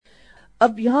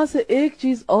اب یہاں سے ایک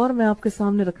چیز اور میں آپ کے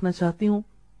سامنے رکھنا چاہتی ہوں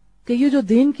کہ یہ جو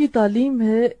دین کی تعلیم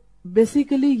ہے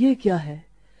بیسیکلی یہ کیا ہے؟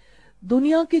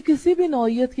 دنیا کی کسی بھی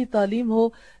نوعیت کی تعلیم ہو،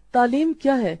 تعلیم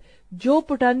کیا ہے؟ جو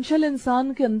پوٹینشل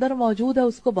انسان کے اندر موجود ہے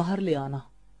اس کو باہر لے آنا،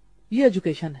 یہ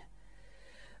ایجوکیشن ہے۔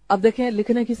 اب دیکھیں،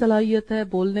 لکھنے کی صلاحیت ہے،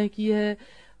 بولنے کی ہے،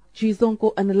 چیزوں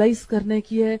کو انالائز کرنے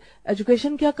کی ہے۔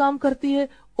 ایجوکیشن کیا کام کرتی ہے؟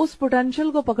 اس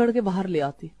پوٹینشل کو پکڑ کے باہر لے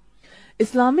آتی۔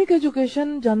 اسلامک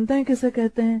ایجوکیشن جانتے ہیں کسے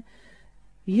کہتے ہیں؟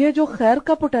 یہ جو خیر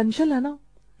کا پوٹینشل ہے نا،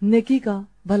 نیکی کا،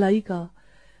 بھلائی کا،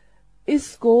 اس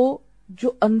کو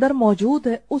جو اندر موجود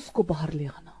ہے اس کو باہر لے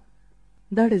آنا،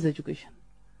 دیٹ از ایجوکیشن۔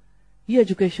 یہ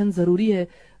ایجوکیشن ضروری ہے۔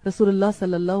 رسول اللہ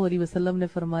صلی اللہ علیہ وسلم نے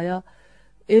فرمایا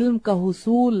علم کا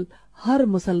حصول ہر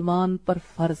مسلمان پر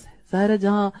فرض ہے۔ ظاہر ہے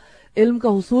جہاں علم کا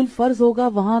حصول فرض ہوگا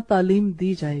وہاں تعلیم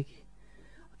دی جائے گی،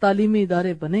 تعلیمی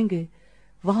ادارے بنیں گے،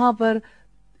 وہاں پر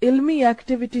علمی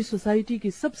ایکٹیویٹی سوسائٹی کی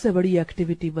سب سے بڑی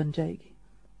ایکٹیویٹی بن جائے گی،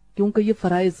 کیونکہ یہ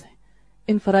فرائض ہیں،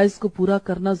 ان فرائض کو پورا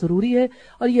کرنا ضروری ہے۔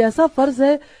 اور یہ ایسا فرض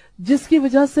ہے جس کی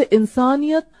وجہ سے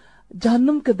انسانیت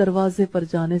جہنم کے دروازے پر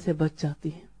جانے سے بچ جاتی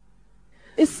ہے۔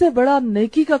 اس سے بڑا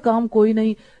نیکی کا کام کوئی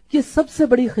نہیں۔ یہ سب سے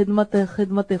بڑی خدمت ہے،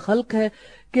 خدمت خلق ہے،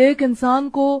 کہ ایک انسان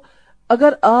کو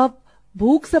اگر آپ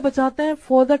بھوک سے بچاتے ہیں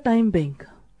فار دا ٹائم بینگ،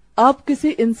 آپ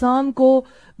کسی انسان کو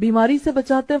بیماری سے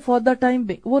بچاتے ہیں فار دا ٹائم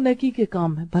بینگ، وہ نیکی کے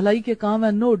کام ہے، بھلائی کے کام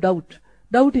ہے، نو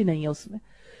ڈاؤٹ ہی نہیں ہے اس میں۔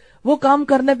 وہ کام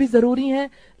کرنے بھی ضروری ہیں،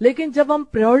 لیکن جب ہم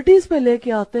پریورٹیز پہ لے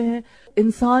کے آتے ہیں،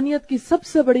 انسانیت کی سب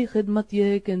سے بڑی خدمت یہ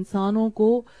ہے کہ انسانوں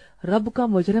کو رب کا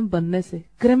مجرم بننے سے،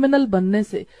 کرمنل بننے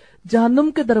سے، جہنم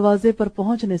کے دروازے پر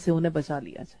پہنچنے سے انہیں بچا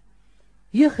لیا جائے۔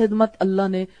 یہ خدمت اللہ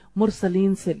نے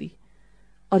مرسلین سے لی،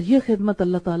 اور یہ خدمت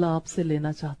اللہ تعالیٰ آپ سے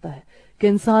لینا چاہتا ہے کہ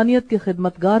انسانیت کے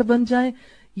خدمتگار بن جائیں۔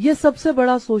 یہ سب سے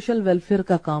بڑا سوشل ویلفیئر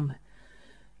کا کام ہے،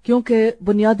 کیونکہ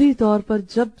بنیادی طور پر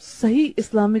جب صحیح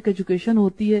اسلامک ایجوکیشن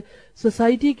ہوتی ہے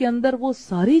سوسائٹی کے اندر، وہ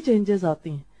ساری چینجز آتی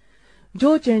ہیں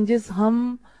جو چینجز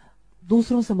ہم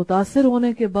دوسروں سے متاثر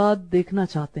ہونے کے بعد دیکھنا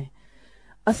چاہتے ہیں۔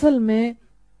 اصل میں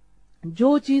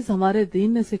جو چیز ہمارے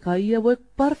دین نے سکھائی ہے وہ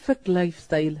ایک پرفیکٹ لائف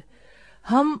سٹائل ہے۔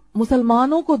 ہم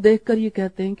مسلمانوں کو دیکھ کر یہ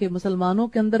کہتے ہیں کہ مسلمانوں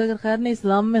کے اندر اگر خیر نہیں،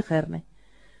 اسلام میں خیر نہیں۔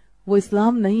 وہ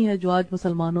اسلام نہیں ہے جو آج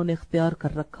مسلمانوں نے اختیار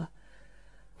کر رکھا،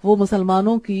 وہ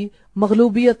مسلمانوں کی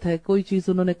مغلوبیت ہے، کوئی چیز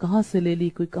انہوں نے کہاں سے لے لی،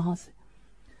 کوئی کہاں سے۔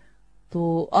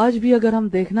 تو آج بھی اگر ہم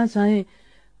دیکھنا چاہیں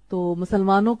تو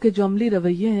مسلمانوں کے جو عملی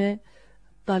رویے ہیں،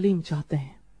 تعلیم چاہتے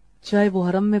ہیں، چاہے وہ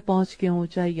حرم میں پہنچ کے ہوں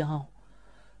چاہے یہاں ہوں،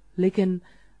 لیکن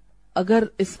اگر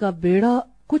اس کا بیڑا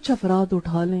کچھ افراد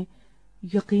اٹھا لیں،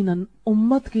 یقیناً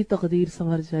امت کی تقدیر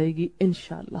سنور جائے گی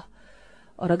انشاءاللہ۔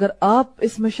 اور اگر آپ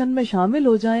اس مشن میں شامل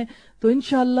ہو جائیں تو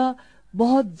انشاءاللہ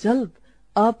بہت جلد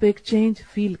آپ ایک چینج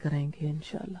فیل کریں گے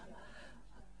انشاءاللہ۔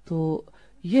 تو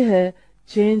یہ ہے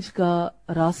چینج کا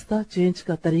راستہ، چینج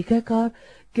کا طریقہ کار،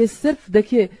 کہ صرف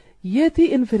دیکھیے یہ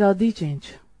تھی انفرادی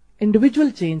چینج، انڈیویجول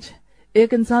چینج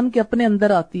ایک انسان کے اپنے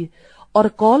اندر آتی ہے، اور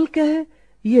کال کیا ہے؟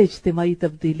 یہ اجتماعی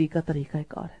تبدیلی کا طریقہ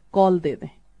کار ہے۔ کال دے دیں،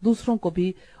 دوسروں کو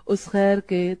بھی اس خیر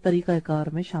کے طریقہ کار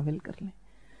میں شامل کر لیں۔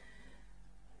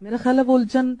 میرا خیال ہے وہ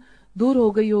الجھن دور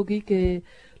ہو گئی ہوگی کہ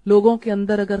لوگوں کے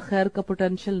اندر اگر خیر کا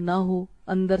پوٹینشل نہ ہو،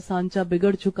 اندر سانچہ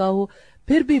بگڑ چکا ہو،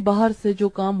 پھر بھی باہر سے جو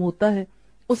کام ہوتا ہے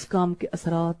اس کام کے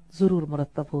اثرات ضرور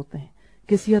مرتب ہوتے ہیں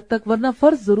کسی حد تک، ورنہ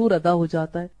فرض ضرور ادا ہو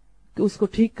جاتا ہے کہ اس کو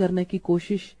ٹھیک کرنے کی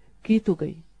کوشش کی تو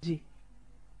گئی۔ جی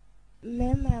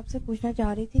میم، میں آپ سے پوچھنا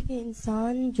چاہ رہی تھی کہ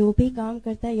انسان جو بھی کام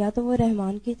کرتا ہے یا تو وہ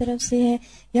رحمان کی طرف سے ہے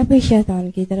یا پھر شیطان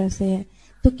کی طرف سے ہے،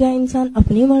 تو کیا انسان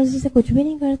اپنی مرضی سے کچھ بھی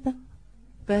نہیں کرتا؟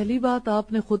 پہلی بات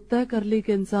آپ نے خود طے کر لی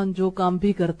کہ انسان جو کام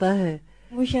بھی کرتا ہے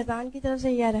وہ شیطان کی طرف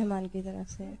سے یا رحمان کی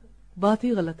طرف سے ہے۔ بات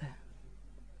ہی غلط ہے،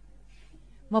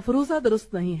 مفروضہ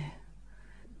درست نہیں ہے۔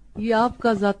 یہ آپ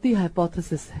کا ذاتی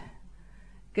ہائپوتھیسس ہے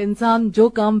کہ انسان جو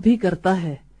کام بھی کرتا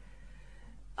ہے۔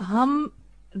 ہم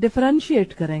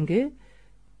ڈیفرینشیٹ کریں گے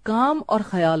کام اور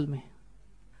خیال میں۔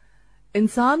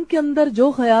 انسان کے اندر جو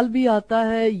خیال بھی آتا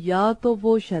ہے یا تو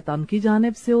وہ شیطان کی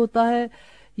جانب سے ہوتا ہے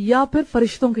یا پھر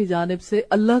فرشتوں کی جانب سے،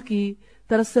 اللہ کی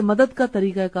طرف سے مدد کا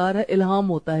طریقہ کار ہے، الہام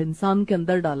ہوتا ہے، انسان کے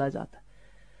اندر ڈالا جاتا ہے۔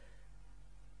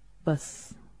 بس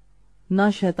نہ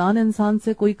شیطان انسان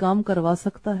سے کوئی کام کروا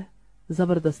سکتا ہے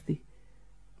زبردستی،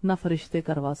 نہ فرشتے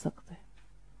کروا سکتے،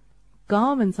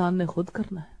 کام انسان نے خود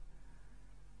کرنا ہے۔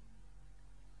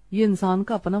 یہ انسان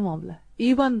کا اپنا معاملہ ہے۔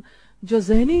 ایون جو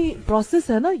ذہنی پروسیس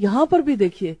ہے نا، یہاں پر بھی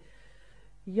دیکھیے،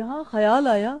 یہاں خیال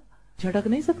آیا، جھٹک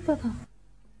نہیں سکتا تھا،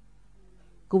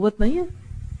 قوت نہیں ہے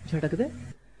جھٹک دے۔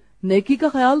 نیکی کا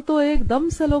خیال تو ایک دم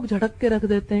سے لوگ جھٹک کے رکھ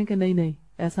دیتے ہیں کہ نہیں نہیں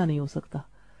ایسا نہیں ہو سکتا۔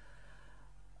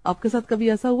 آپ کے ساتھ کبھی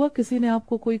ایسا ہوا کسی نے آپ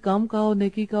کو کوئی کام کہا ہو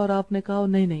نیکی کا اور آپ نے کہا ہو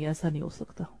نہیں نہیں ایسا نہیں ہو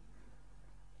سکتا؟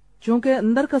 چونکہ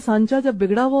اندر کا سانچہ جب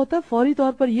بگڑا ہوا ہوتا ہے فوری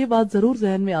طور پر یہ بات ضرور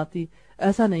ذہن میں آتی،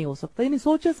 ایسا نہیں ہو سکتا، یعنی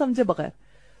سوچے سمجھے بغیر.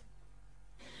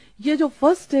 یہ جو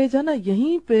فرسٹ سٹیج ہے نا،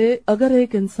 یہیں پہ اگر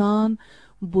ایک انسان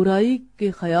برائی کے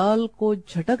خیال کو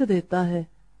جھٹک دیتا ہے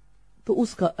تو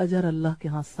اس کا اجر اللہ کے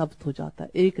ہاں ثبت ہو جاتا ہے،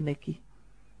 ایک نیکی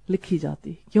لکھی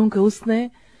جاتی، کیونکہ اس نے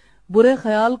برے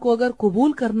خیال کو اگر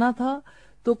قبول کرنا تھا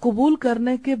تو قبول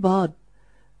کرنے کے بعد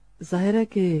ظاہر ہے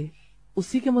کہ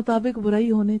اسی کے مطابق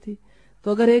برائی ہونی تھی.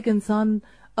 تو اگر ایک انسان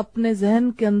اپنے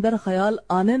ذہن کے اندر خیال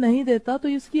آنے نہیں دیتا تو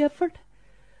اس کی ایفرٹ ہے،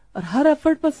 اور ہر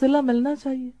ایفرٹ پر صلہ ملنا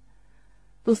چاہیے،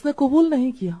 تو اس نے قبول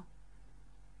نہیں کیا.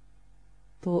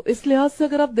 تو اس لحاظ سے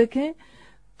اگر آپ دیکھیں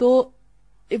تو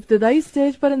ابتدائی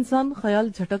سٹیج پر انسان خیال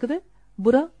جھٹک دے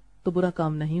برا تو برا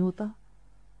کام نہیں ہوتا.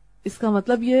 اس کا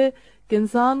مطلب یہ کہ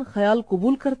انسان خیال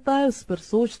قبول کرتا ہے، اس پر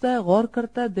سوچتا ہے، غور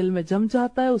کرتا ہے، دل میں جم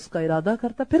جاتا ہے، اس کا ارادہ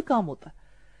کرتا ہے، پھر کام ہوتا ہے.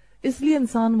 اس لیے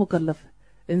انسان مکلف ہے،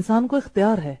 انسان کو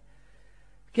اختیار ہے.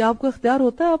 کیا آپ کو اختیار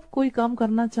ہوتا ہے آپ کوئی کام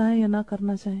کرنا چاہیں یا نہ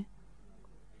کرنا چاہیں؟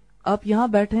 آپ یہاں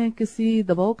بیٹھے ہیں کسی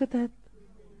دباؤ کے تحت؟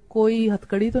 کوئی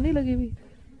ہتھکڑی تو نہیں لگی ہوئی،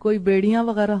 کوئی بیڑیاں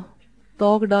وغیرہ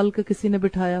توق ڈال کے کسی نے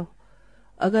بٹھایا ہو؟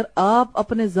 اگر آپ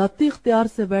اپنے ذاتی اختیار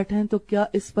سے بیٹھے ہیں تو کیا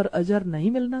اس پر اجر نہیں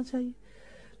ملنا چاہیے؟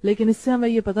 لیکن اس سے ہمیں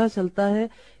یہ پتا چلتا ہے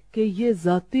کہ یہ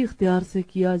ذاتی اختیار سے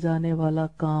کیا جانے والا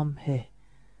کام ہے.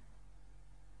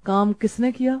 کام کس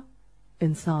نے کیا؟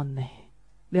 انسان نے،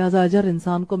 لہذا اجر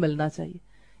انسان کو ملنا چاہیے.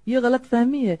 یہ غلط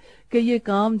فہمی ہے کہ یہ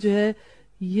کام جو ہے،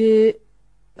 یہ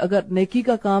اگر نیکی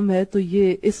کا کام ہے تو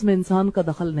یہ اس میں انسان کا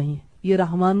دخل نہیں ہے، یہ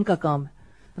رحمان کا کام ہے.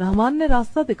 رحمان نے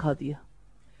راستہ دکھا دیا،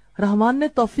 رحمان نے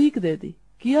توفیق دے دی،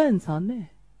 کیا انسان نے.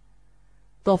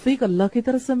 توفیق اللہ کی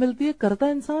طرف سے ملتی ہے، کرتا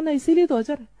انسان ہے، اسی لیے تو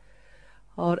اجر ہے.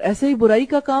 اور ایسے ہی برائی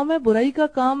کا کام ہے، برائی کا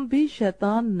کام بھی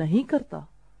شیطان نہیں کرتا،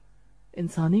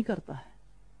 انسان ہی کرتا ہے.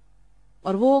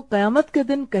 اور وہ قیامت کے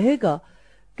دن کہے گا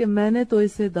کہ میں نے تو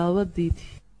اسے دعوت دی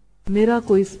تھی، میرا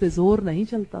کوئی اس پہ زور نہیں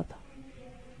چلتا تھا.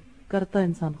 کرتا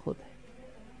انسان خود ہے.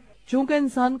 چونکہ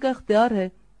انسان کا اختیار ہے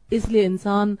اس لیے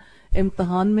انسان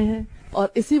امتحان میں ہے، اور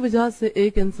اسی وجہ سے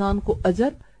ایک انسان کو اجر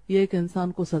یا ایک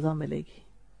انسان کو سزا ملے گی.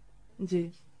 جی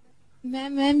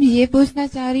میم یہ پوچھنا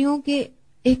چاہ رہی ہوں کہ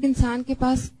ایک انسان کے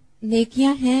پاس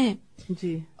نیکیاں ہیں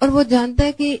جی، اور وہ جانتا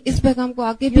ہے کہ اس پیغام کو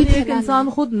آگے بھی ایک انسان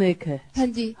خود نیک ہے. ہاں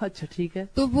جی، اچھا ٹھیک ہے.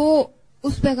 تو وہ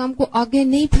اس پیغام کو آگے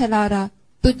نہیں پھیلا رہا،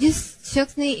 تو جس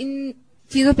شخص نے ان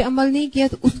چیزوں پہ عمل نہیں کیا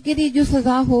تو اس کے لیے جو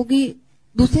سزا ہوگی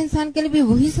دوسرے انسان کے لیے بھی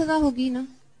وہی سزا ہوگی نا؟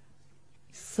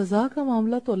 سزا کا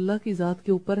معاملہ تو اللہ کی ذات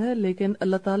کے اوپر ہے، لیکن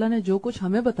اللہ تعالیٰ نے جو کچھ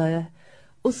ہمیں بتایا ہے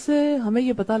اس سے ہمیں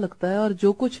یہ پتا لگتا ہے، اور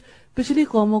جو کچھ پچھلی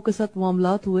قوموں کے ساتھ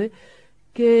معاملات ہوئے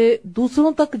کہ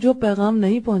دوسروں تک جو پیغام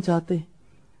نہیں پہنچاتے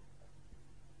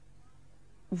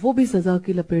وہ بھی سزا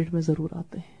کی لپیٹ میں ضرور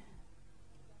آتے ہیں.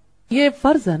 یہ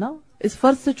فرض ہے نا، اس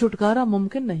فرض سے چھٹکارا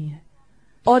ممکن نہیں ہے.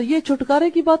 اور یہ چھٹکارے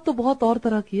کی بات تو بہت اور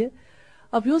طرح کی ہے.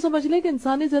 اب یوں سمجھ لیں کہ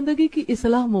انسانی زندگی کی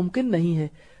اصلاح ممکن نہیں ہے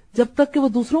جب تک کہ وہ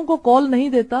دوسروں کو کال نہیں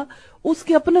دیتا، اس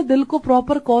کے اپنے دل کو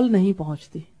پراپر کال نہیں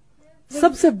پہنچتی.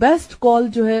 سب سے بیسٹ کال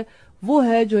جو ہے وہ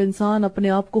ہے جو انسان اپنے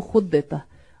آپ کو خود دیتا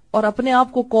ہے، اور اپنے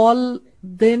آپ کو کال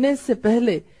دینے سے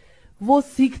پہلے وہ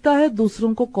سیکھتا ہے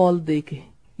دوسروں کو کال دے کے.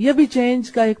 یہ بھی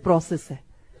چینج کا ایک پروسیس ہے.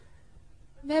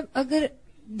 میم اگر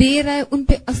دے رہا ہے ان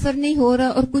پہ اثر نہیں ہو رہا،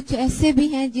 اور کچھ ایسے بھی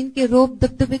ہیں جن کے روب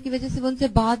دبدبے کی وجہ سے وہ ان سے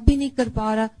بات بھی نہیں کر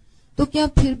پا رہا، تو کیا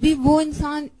پھر بھی وہ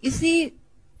انسان اسی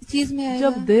چیز میں آئے گا؟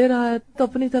 جب دے رہا ہے تو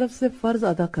اپنی طرف سے فرض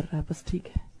ادا کر رہا ہے، بس ٹھیک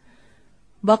ہے.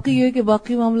 باقی یہ کہ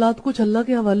باقی معاملات کچھ اللہ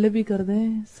کے حوالے بھی کر دیں،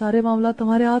 سارے معاملات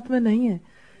ہمارے ہاتھ میں نہیں ہیں.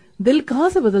 دل کہاں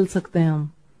سے بدل سکتے ہیں ہم؟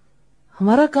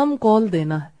 ہمارا کام کال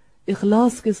دینا ہے،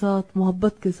 اخلاص کے ساتھ،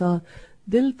 محبت کے ساتھ.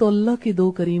 دل تو اللہ کی دو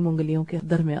کریم انگلیوں کے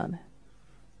درمیان ہے،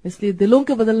 اس لیے دلوں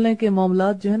کے بدلنے کے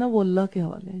معاملات جو ہے نا وہ اللہ کے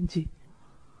حوالے ہیں. جی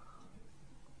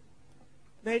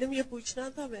میڈم یہ پوچھنا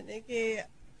تھا میں نے کہ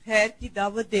خیر کی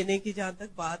دعوت دینے کی جہاں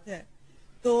تک بات ہے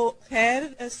تو خیر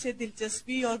سے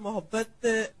دلچسپی اور محبت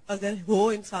اگر ہو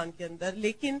انسان کے اندر،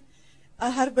 لیکن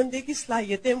ہر بندے کی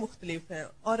صلاحیتیں مختلف ہیں،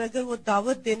 اور اگر وہ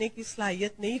دعوت دینے کی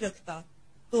صلاحیت نہیں رکھتا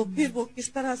تو پھر وہ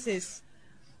کس طرح سے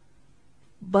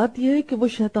بات یہ ہے کہ وہ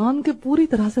شیطان کے پوری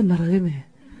طرح سے نرغے میں ہے.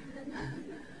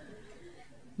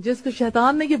 جس کو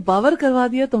شیطان نے یہ باور کروا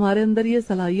دیا تمہارے اندر یہ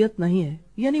صلاحیت نہیں ہے،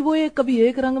 یعنی وہ کبھی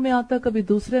ایک رنگ میں آتا ہے کبھی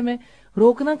دوسرے میں.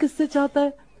 روکنا کس سے چاہتا ہے؟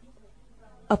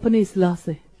 اپنی اصلاح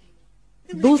سے.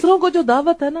 دوسروں کو جو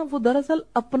دعوت ہے نا وہ دراصل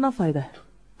اپنا فائدہ ہے.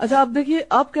 اچھا آپ دیکھیے،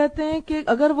 آپ کہتے ہیں کہ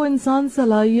اگر وہ انسان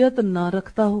صلاحیت نہ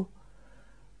رکھتا ہو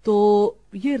تو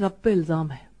یہ رب پہ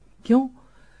الزام ہے. کیوں؟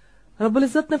 رب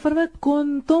العزت نے فرمایا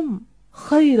کنتم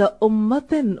خیر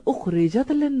امت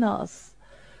اخرجت للناس.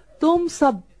 تم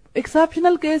سب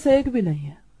ایکسیپشنل کیس ایک بھی نہیں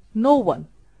ہے، نو ون.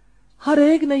 ہر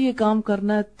ایک نے یہ کام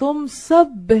کرنا ہے. تم سب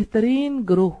بہترین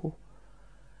گروہ ہو,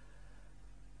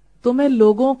 تمہیں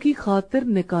لوگوں کی خاطر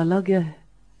نکالا گیا ہے.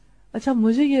 اچھا,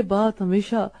 مجھے یہ بات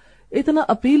ہمیشہ اتنا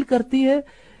اپیل کرتی ہے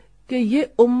کہ یہ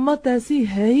امت ایسی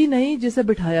ہے ہی نہیں جسے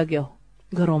بٹھایا گیا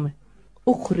ہو گھروں میں.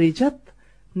 اخرجت,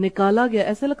 نکالا گیا.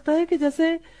 ایسے لگتا ہے کہ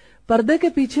جیسے پردے کے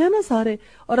پیچھے ہے نا سارے,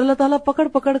 اور اللہ تعالیٰ پکڑ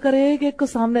پکڑ کر ایک ایک کو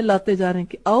سامنے لاتے جا رہے ہیں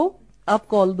کہ آؤ آپ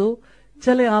کال دو,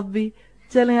 چلیں آپ بھی,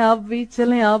 چلیں آپ بھی,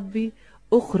 چلیں آپ بھی.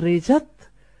 اخرجت,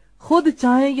 خود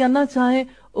چاہیں یا نہ چاہیں,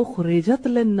 اخرجت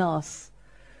للناس,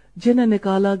 جنہیں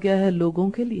نکالا گیا ہے لوگوں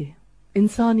کے لیے,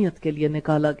 انسانیت کے لیے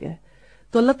نکالا گیا ہے.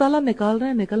 تو اللہ تعالیٰ نکال رہے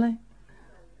ہیں, نکل آئیں,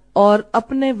 اور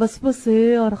اپنے وسوسے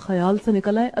سے اور خیال سے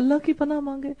نکل آئیں, اللہ کی پناہ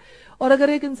مانگے. اور اگر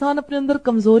ایک انسان اپنے اندر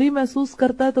کمزوری محسوس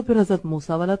کرتا ہے تو پھر حضرت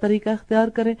موسیٰ والا طریقہ اختیار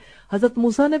کرے. حضرت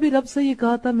موسیٰ نے بھی رب سے یہ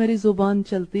کہا تھا میری زبان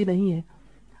چلتی نہیں ہے,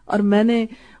 اور میں نے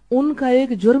ان کا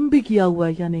ایک جرم بھی کیا ہوا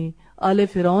ہے, یعنی آل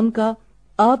فرعون کا.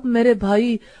 آپ میرے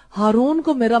بھائی ہارون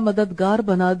کو میرا مددگار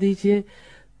بنا دیجئے.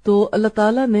 تو اللہ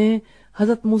تعالیٰ نے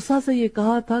حضرت موسیٰ سے یہ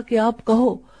کہا تھا کہ آپ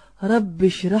کہو رب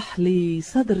اشرح لی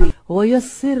صدری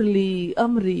ویسر لی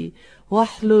امری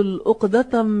واحلل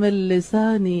عقدۃ من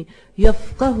لسانی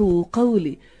یفقہوا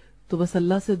قولی. تو بس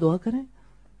اللہ سے دعا کریں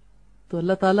تو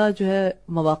اللہ تعالیٰ جو ہے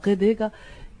مواقع دے گا.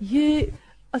 یہ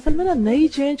اصل میں نا نئی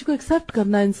چینج کو ایکسپٹ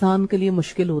کرنا انسان کے لیے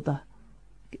مشکل ہوتا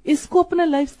ہے, اس کو اپنے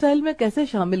لائف سٹائل میں کیسے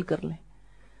شامل کر لیں.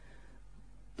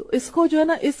 تو اس کو جو ہے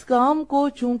نا, اس کام کو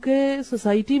چونکہ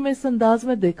سوسائٹی میں اس انداز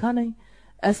میں دیکھا نہیں,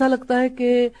 ایسا لگتا ہے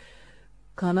کہ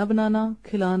کھانا بنانا,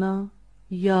 کھلانا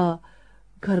یا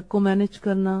گھر کو مینج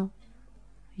کرنا,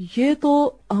 یہ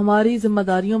تو ہماری ذمہ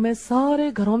داریوں میں سارے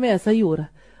گھروں میں ایسا ہی ہو رہا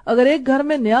ہے. اگر ایک گھر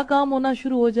میں نیا کام ہونا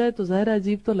شروع ہو جائے تو ظاہر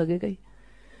عجیب تو لگے گا ہی.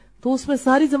 تو اس میں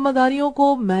ساری ذمہ داریوں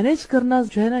کو مینج کرنا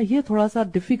جو ہے نا, یہ تھوڑا سا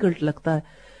ڈیفیکلٹ لگتا ہے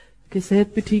کہ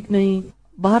صحت بھی ٹھیک نہیں,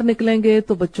 باہر نکلیں گے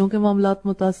تو بچوں کے معاملات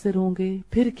متاثر ہوں گے,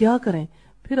 پھر کیا کریں,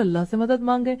 پھر اللہ سے مدد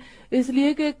مانگیں. اس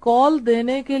لیے کہ کال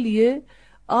دینے کے لیے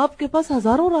آپ کے پاس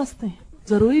ہزاروں راستے ہیں,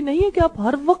 ضروری نہیں ہے کہ آپ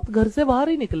ہر وقت گھر سے باہر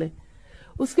ہی نکلیں.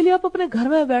 اس کے لیے آپ اپنے گھر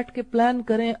میں بیٹھ کے پلان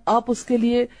کریں. آپ اس کے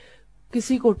لیے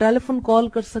کسی کو ٹیلی فون کال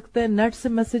کر سکتے ہیں, نیٹ سے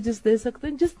میسیجز دے سکتے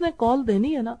ہیں. جس نے کال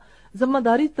دینی ہے نا, ذمہ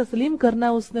داری تسلیم کرنا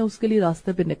ہے, اس نے اس کے لیے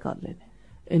راستے پہ نکال لینے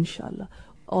انشاءاللہ.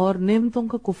 اور نعمتوں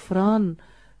کا کفران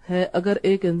ہے اگر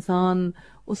ایک انسان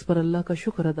اس پر اللہ کا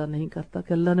شکر ادا نہیں کرتا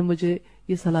کہ اللہ نے مجھے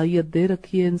یہ صلاحیت دے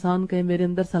رکھی ہے. انسان کہے میرے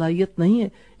اندر صلاحیت نہیں ہے,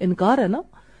 انکار ہے نا.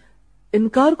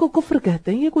 انکار کو کفر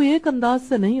کہتے ہیں. یہ کوئی ایک انداز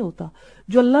سے نہیں ہوتا.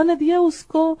 جو اللہ نے دیا اس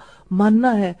کو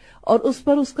ماننا ہے اور اس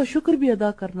پر اس کا شکر بھی ادا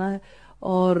کرنا ہے.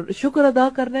 اور شکر ادا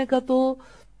کرنے کا تو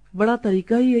بڑا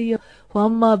طریقہ ہی ہے,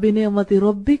 فَأَمَّا بِنِعْمَتِ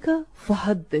رَبِّكَ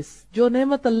فَحَدِّثْ. جو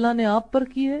نعمت اللہ نے آپ پر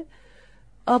کی ہے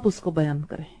آپ اس کو بیان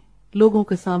کریں, لوگوں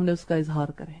کے سامنے اس کا اظہار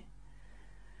کریں.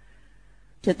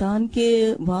 شیطان کے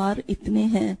وار اتنے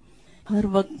ہیں, ہر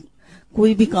وقت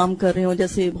کوئی بھی کام کر رہے ہوں.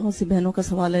 جیسے بہت سی بہنوں کا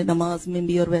سوال ہے نماز میں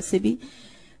بھی اور ویسے بھی,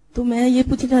 تو میں یہ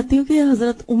پوچھ چاہتی ہوں کہ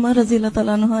حضرت عمر رضی اللہ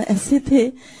تعالیٰ عنہ ایسے تھے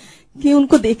کہ ان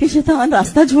کو دیکھ کے شیطان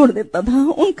راستہ چھوڑ دیتا تھا.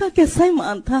 ان کا کیسا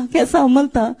ایمان تھا, کیسا عمل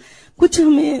تھا, کچھ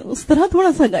ہمیں اس طرح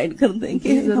تھوڑا سا گائیڈ کر دیں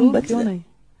کہ ہم بچ کیوں نہیں.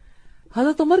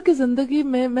 حضرت عمر کی زندگی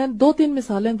میں 2-3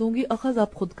 مثالیں دوں گی, اخذ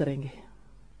آپ خود کریں گے.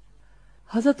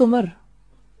 حضرت عمر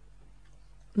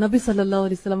نبی صلی اللہ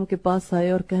علیہ وسلم کے پاس آئے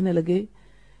اور کہنے لگے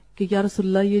کہ یا رسول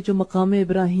اللہ, یہ جو مقام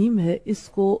ابراہیم ہے اس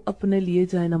کو اپنے لیے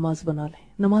جائے نماز بنا لیں,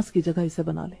 نماز کی جگہ اسے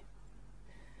بنا لیں.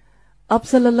 آپ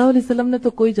صلی اللہ علیہ وسلم نے تو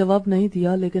کوئی جواب نہیں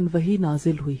دیا, لیکن وحی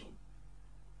نازل ہوئی.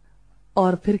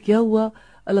 اور پھر کیا ہوا,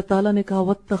 اللہ تعالیٰ نے کہا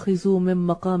وَاتَّخِذُوا مِن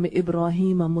مَقَامِ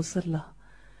إِبْرَاهِيمَ مُصَلًّى,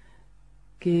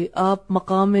 کہ آپ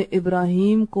مقام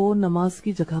ابراہیم کو نماز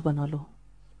کی جگہ بنا لو.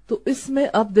 تو اس میں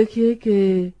آپ دیکھیے کہ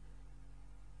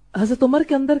حضرت عمر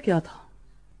کے اندر کیا تھا.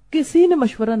 کسی نے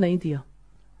مشورہ نہیں دیا,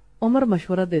 عمر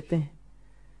مشورہ دیتے ہیں.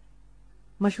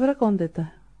 مشورہ کون دیتا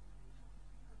ہے؟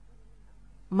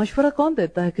 مشورہ کون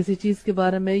دیتا ہے کسی چیز کے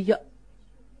بارے میں؟ یا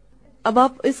اب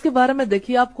آپ اس کے بارے میں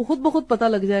دیکھیے, آپ کو خود بخود پتہ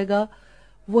لگ جائے گا.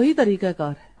 وہی طریقہ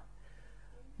کار ہے.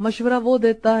 مشورہ وہ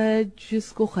دیتا ہے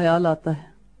جس کو خیال آتا ہے,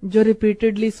 جو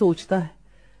ریپیٹڈلی سوچتا ہے,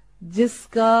 جس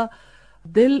کا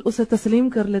دل اسے تسلیم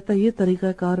کر لیتا ہے. یہ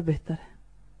طریقہ کار بہتر ہے.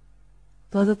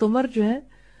 تو حضرت عمر جو ہے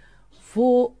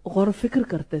وہ غور و فکر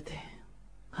کرتے تھے.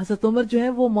 حضرت عمر جو ہے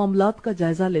وہ معاملات کا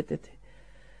جائزہ لیتے تھے.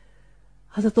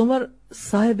 حضرت عمر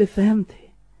صاحب فہم تھے,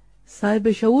 صاحب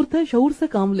شعور تھے, شعور سے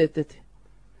کام لیتے تھے.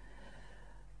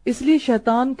 اس لیے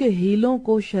شیطان کے ہیلوں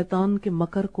کو, شیطان کے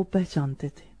مکر کو پہچانتے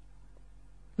تھے.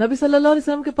 نبی صلی اللہ علیہ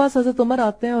وسلم کے پاس حضرت عمر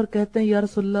آتے ہیں اور کہتے ہیں یا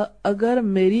رسول اللہ, اگر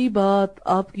میری بات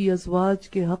آپ کی ازواج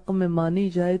کے حق میں مانی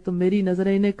جائے تو میری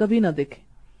نظریں انہیں کبھی نہ دیکھیں.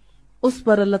 اس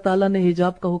پر اللہ تعالیٰ نے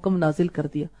حجاب کا حکم نازل کر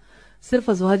دیا. صرف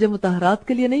ازواج مطہرات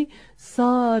کے لیے نہیں،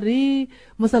 ساری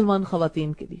مسلمان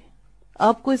خواتین کے لیے.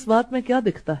 آپ کو اس بات میں کیا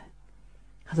دکھتا ہے؟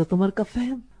 حضرت عمر کا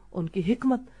فہم، ان کی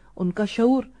حکمت، ان کا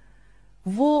شعور.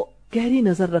 وہ گہری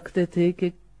نظر رکھتے تھے کہ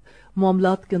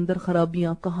معاملات کے اندر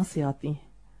خرابیاں کہاں سے آتی ہیں،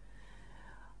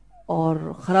 اور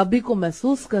خرابی کو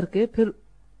محسوس کر کے پھر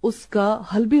اس کا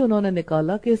حل بھی انہوں نے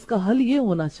نکالا کہ اس کا حل یہ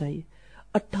ہونا چاہیے.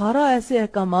 18 ایسے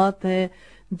احکامات ہیں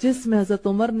جس میں حضرت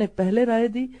عمر نے پہلے رائے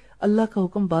دی، اللہ کا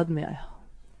حکم بعد میں آیا.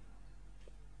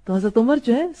 تو حضرت عمر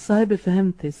جو ہے صاحب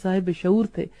فہم تھے، صاحب شعور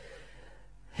تھے،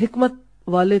 حکمت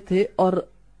والے تھے، اور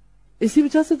اسی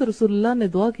وجہ سے تو رسول اللہ نے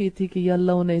دعا کی تھی کہ یا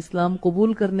اللہ انہیں اسلام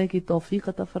قبول کرنے کی توفیق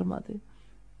عطا فرما دے.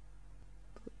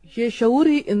 یہ شعور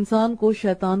ہی انسان کو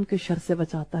شیطان کے شر سے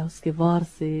بچاتا ہے، اس کے وار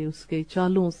سے، اس کے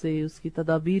چالوں سے، اس کی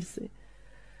تدابیر سے.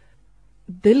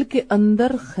 دل کے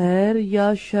اندر خیر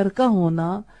یا شر کا ہونا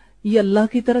یہ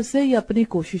اللہ کی طرف سے یا اپنی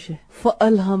کوشش ہے.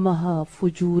 فَأَلْهَمَهَا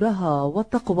فُجُورَهَا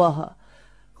وَتَقْوَاهَا.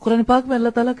 قرآن پاک میں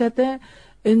اللہ تعالیٰ کہتے ہیں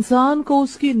انسان کو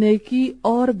اس کی نیکی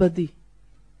اور بدی،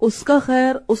 اس کا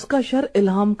خیر اس کا شر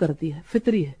الہام کر دی ہے،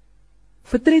 فطری ہے،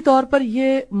 فطری طور پر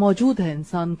یہ موجود ہے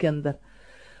انسان کے اندر.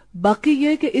 باقی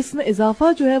یہ کہ اس میں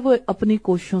اضافہ جو ہے وہ اپنی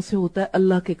کوششوں سے ہوتا ہے،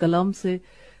 اللہ کے کلام سے.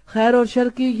 خیر اور شر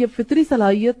کی یہ فطری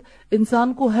صلاحیت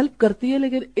انسان کو ہیلپ کرتی ہے،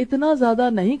 لیکن اتنا زیادہ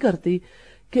نہیں کرتی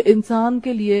کہ انسان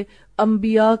کے لیے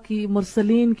انبیاء کی،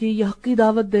 مرسلین کی یا حقی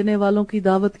دعوت دینے والوں کی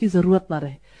دعوت کی ضرورت نہ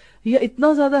رہے. یہ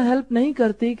اتنا زیادہ ہیلپ نہیں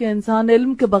کرتی کہ انسان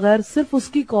علم کے بغیر صرف اس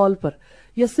کی کال پر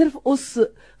یا صرف اس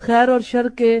خیر اور شر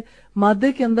کے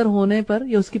مادے کے اندر ہونے پر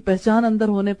یا اس کی پہچان اندر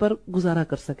ہونے پر گزارا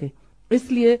کر سکے.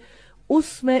 اس لیے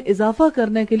اس میں اضافہ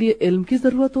کرنے کے لیے علم کی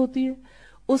ضرورت ہوتی ہے،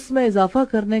 اس میں اضافہ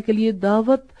کرنے کے لیے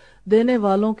دعوت دینے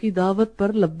والوں کی دعوت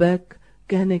پر لبیک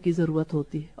کہنے کی ضرورت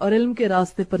ہوتی ہے، اور علم کے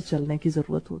راستے پر چلنے کی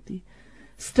ضرورت ہوتی ہے.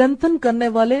 اسٹرینتھن کرنے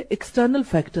والے ایکسٹرنل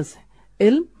فیکٹرز ہیں،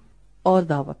 علم اور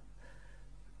دعوت.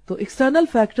 تو ایکسٹرنل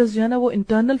فیکٹرز جو ہے نا وہ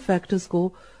انٹرنل فیکٹرز کو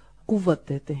قوت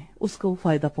دیتے ہیں، اس کو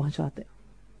فائدہ پہنچاتے ہیں.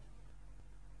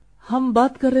 ہم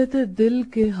بات کر رہے تھے دل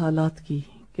کے حالات کی،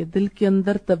 کہ دل کے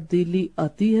اندر تبدیلی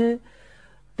آتی ہے.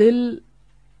 دل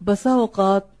بسا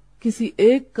اوقات کسی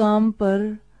ایک کام پر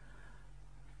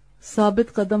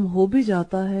ثابت قدم ہو بھی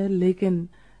جاتا ہے، لیکن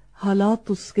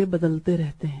حالات اس کے بدلتے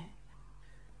رہتے ہیں.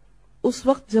 اس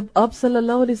وقت جب آپ صلی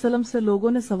اللہ علیہ وسلم سے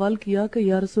لوگوں نے سوال کیا کہ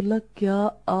یا رسول اللہ کیا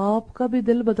آپ کا بھی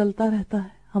دل بدلتا رہتا ہے؟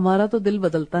 ہمارا تو دل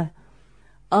بدلتا ہے،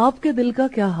 آپ کے دل کا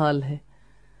کیا حال ہے؟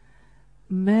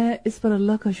 میں اس پر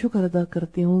اللہ کا شکر ادا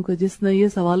کرتی ہوں کہ جس نے یہ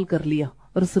سوال کر لیا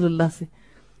رسول اللہ سے،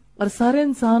 اور سارے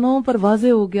انسانوں پر واضح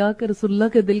ہو گیا کہ رسول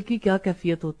اللہ کے دل کی کیا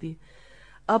کیفیت ہوتی ہے.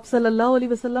 آپ صلی اللہ علیہ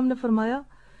وسلم نے فرمایا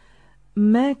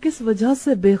میں کس وجہ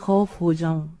سے بے خوف ہو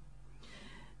جاؤں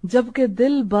جبکہ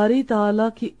دل باری تعالیٰ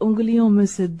کی انگلیوں میں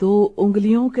سے 2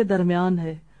 انگلیوں کے درمیان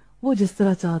ہے، وہ جس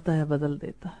طرح چاہتا ہے بدل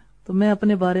دیتا ہے، تو میں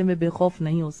اپنے بارے میں بے خوف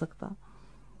نہیں ہو سکتا.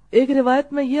 ایک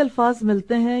روایت میں یہ الفاظ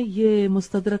ملتے ہیں، یہ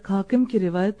مستدرک حاکم کی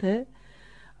روایت ہے،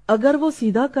 اگر وہ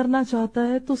سیدھا کرنا چاہتا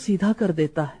ہے تو سیدھا کر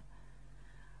دیتا ہے،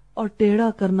 اور ٹیڑھا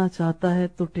کرنا چاہتا ہے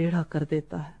تو ٹیڑھا کر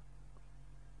دیتا ہے.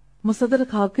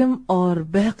 مستدرک حاکم اور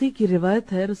بہقی کی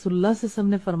روایت ہے، رسول اللہ صلی اللہ علیہ وسلم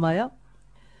نے فرمایا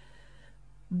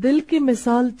دل کی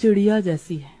مثال چڑیا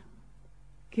جیسی ہے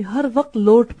کہ ہر وقت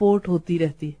لوٹ پوٹ ہوتی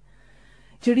رہتی ہے.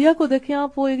 چڑیا کو دیکھیں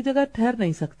آپ، وہ ایک جگہ ٹھہر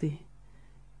نہیں سکتی،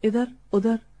 ادھر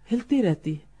ادھر ہلتی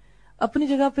رہتی ہے، اپنی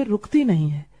جگہ پہ رکتی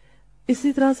نہیں ہے.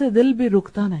 اسی طرح سے دل بھی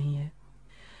رکتا نہیں ہے.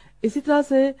 اسی طرح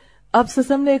سے اب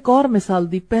سسم نے ایک اور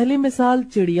مثال دی. پہلی مثال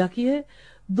چڑیا کی ہے،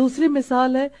 دوسری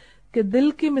مثال ہے کہ دل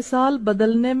کی مثال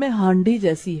بدلنے میں ہانڈی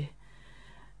جیسی ہے.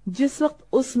 جس وقت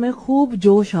اس میں خوب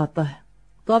جوش آتا ہے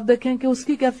تو آپ دیکھیں کہ اس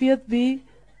کی کیفیت بھی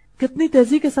کتنی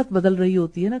تیزی کے ساتھ بدل رہی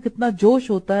ہوتی ہے نا، کتنا جوش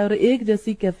ہوتا ہے، اور ایک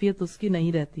جیسی کیفیت اس کی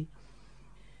نہیں رہتی.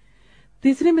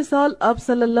 تیسری مثال آپ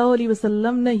صلی اللہ علیہ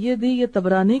وسلم نے یہ دی، یہ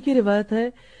طبرانی کی روایت ہے،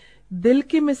 دل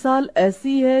کی مثال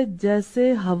ایسی ہے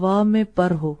جیسے ہوا میں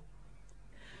پر ہو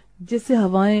جسے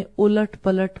ہوائیں الٹ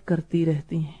پلٹ کرتی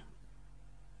رہتی ہیں.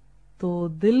 تو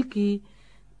دل کی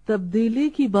تبدیلی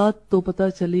کی بات تو پتہ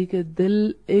چلی کہ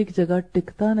دل ایک جگہ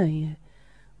ٹکتا نہیں ہے،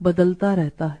 بدلتا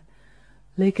رہتا ہے.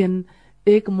 لیکن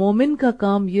ایک مومن کا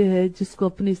کام یہ ہے، جس کو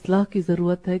اپنی اصلاح کی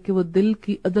ضرورت ہے، کہ وہ دل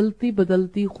کی عدلتی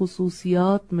بدلتی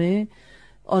خصوصیات میں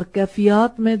اور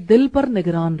کیفیات میں دل پر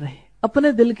نگران رہے،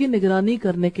 اپنے دل کی نگرانی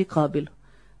کرنے کے قابل،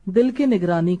 دل کی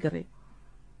نگرانی کرے.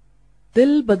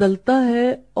 دل بدلتا ہے،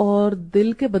 اور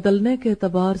دل کے بدلنے کے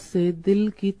اعتبار سے دل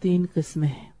کی 3 قسمیں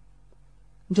ہیں.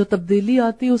 جو تبدیلی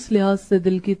آتی اس لحاظ سے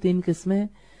دل کی 3 قسمیں.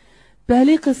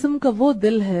 پہلی قسم کا وہ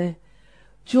دل ہے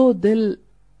جو دل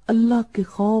اللہ کے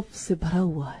خوف سے بھرا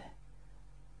ہوا ہے،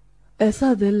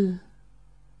 ایسا دل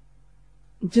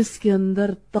جس کے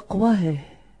اندر تقوی ہے،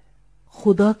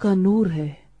 खुदा का नूर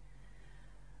है,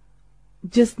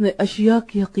 जिसने अशिया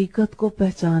की हकीकत को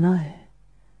पहचाना है,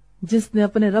 जिसने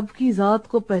अपने रब की जात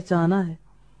को पहचाना है,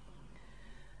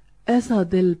 ऐसा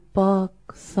दिल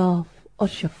पाक, साफ और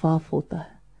शफाफ होता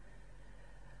है।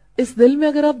 इस दिल में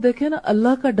अगर आप देखें ना,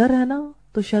 अल्लाह का डर है ना,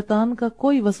 तो शैतान का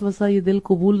कोई वसवसा ये दिल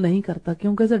कबूल नहीं करता,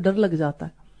 क्योंकि इसे डर लग जाता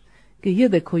है कि ये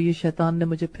देखो, ये शैतान ने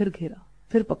मुझे फिर घेरा,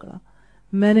 फिर पकड़ा,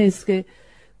 मैंने इसके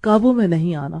काबू में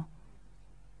नहीं आना।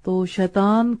 तो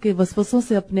शैतान के वसवसों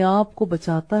से अपने आप को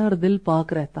बचाता है और दिल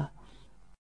पाक रहता है।